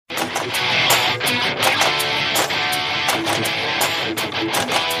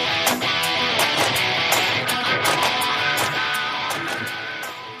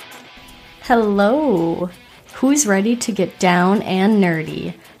Hello! Who's ready to get down and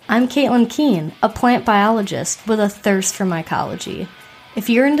nerdy? I'm Caitlin Keene, a plant biologist with a thirst for mycology. If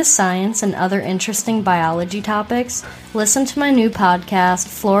you're into science and other interesting biology topics, listen to my new podcast,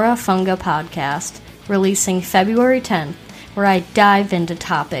 Flora Funga Podcast, releasing February 10th, where I dive into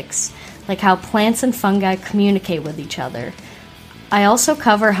topics like how plants and fungi communicate with each other. I also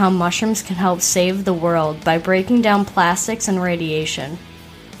cover how mushrooms can help save the world by breaking down plastics and radiation.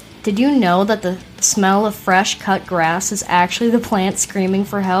 Did you know that the smell of fresh cut grass is actually the plant screaming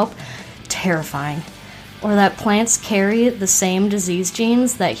for help? Terrifying. Or that plants carry the same disease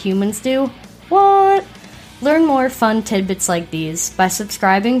genes that humans do? What? Learn more fun tidbits like these by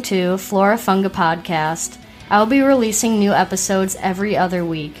subscribing to Flora Funga Podcast. I'll be releasing new episodes every other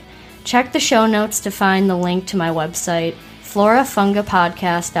week. Check the show notes to find the link to my website,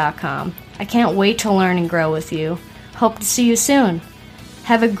 florafungapodcast.com. I can't wait to learn and grow with you. Hope to see you soon.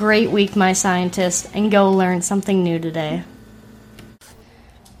 Have a great week, my scientists, and go learn something new today.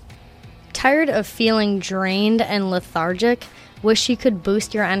 Tired of feeling drained and lethargic? Wish you could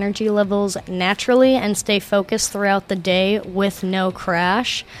boost your energy levels naturally and stay focused throughout the day with no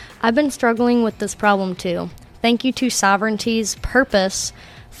crash? I've been struggling with this problem too. Thank you to Sovereignty's Purpose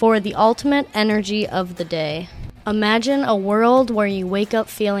for the ultimate energy of the day. Imagine a world where you wake up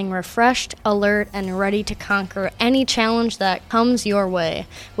feeling refreshed, alert, and ready to conquer any challenge that comes your way.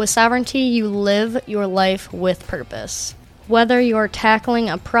 With Sovereignty, you live your life with purpose. Whether you're tackling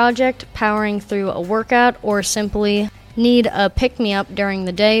a project, powering through a workout, or simply need a pick-me-up during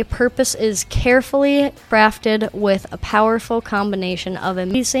the day, Purpose is carefully crafted with a powerful combination of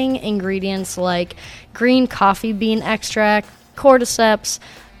amazing ingredients like green coffee bean extract, cordyceps,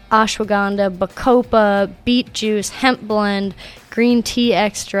 ashwagandha, bacopa, beet juice, hemp blend, green tea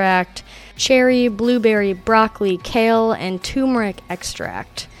extract, cherry, blueberry, broccoli, kale, and turmeric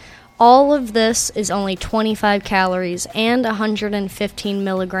extract. All of this is only 25 calories and 115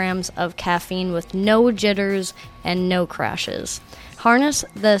 milligrams of caffeine with no jitters and no crashes. Harness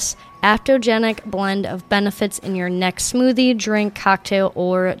this adaptogenic blend of benefits in your next smoothie, drink, cocktail,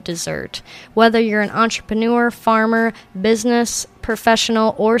 or dessert. Whether you're an entrepreneur, farmer, business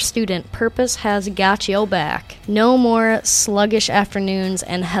professional, or student, Purpose has got your back. No more sluggish afternoons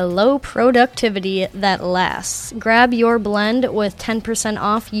and hello productivity that lasts. Grab your blend with 10%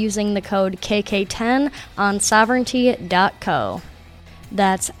 off using the code KK10 on sovereignty.co.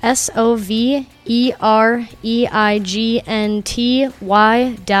 That's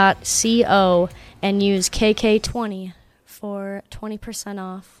SOVEREIGNTY.co and use KK20 for 20%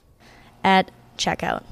 off at checkout.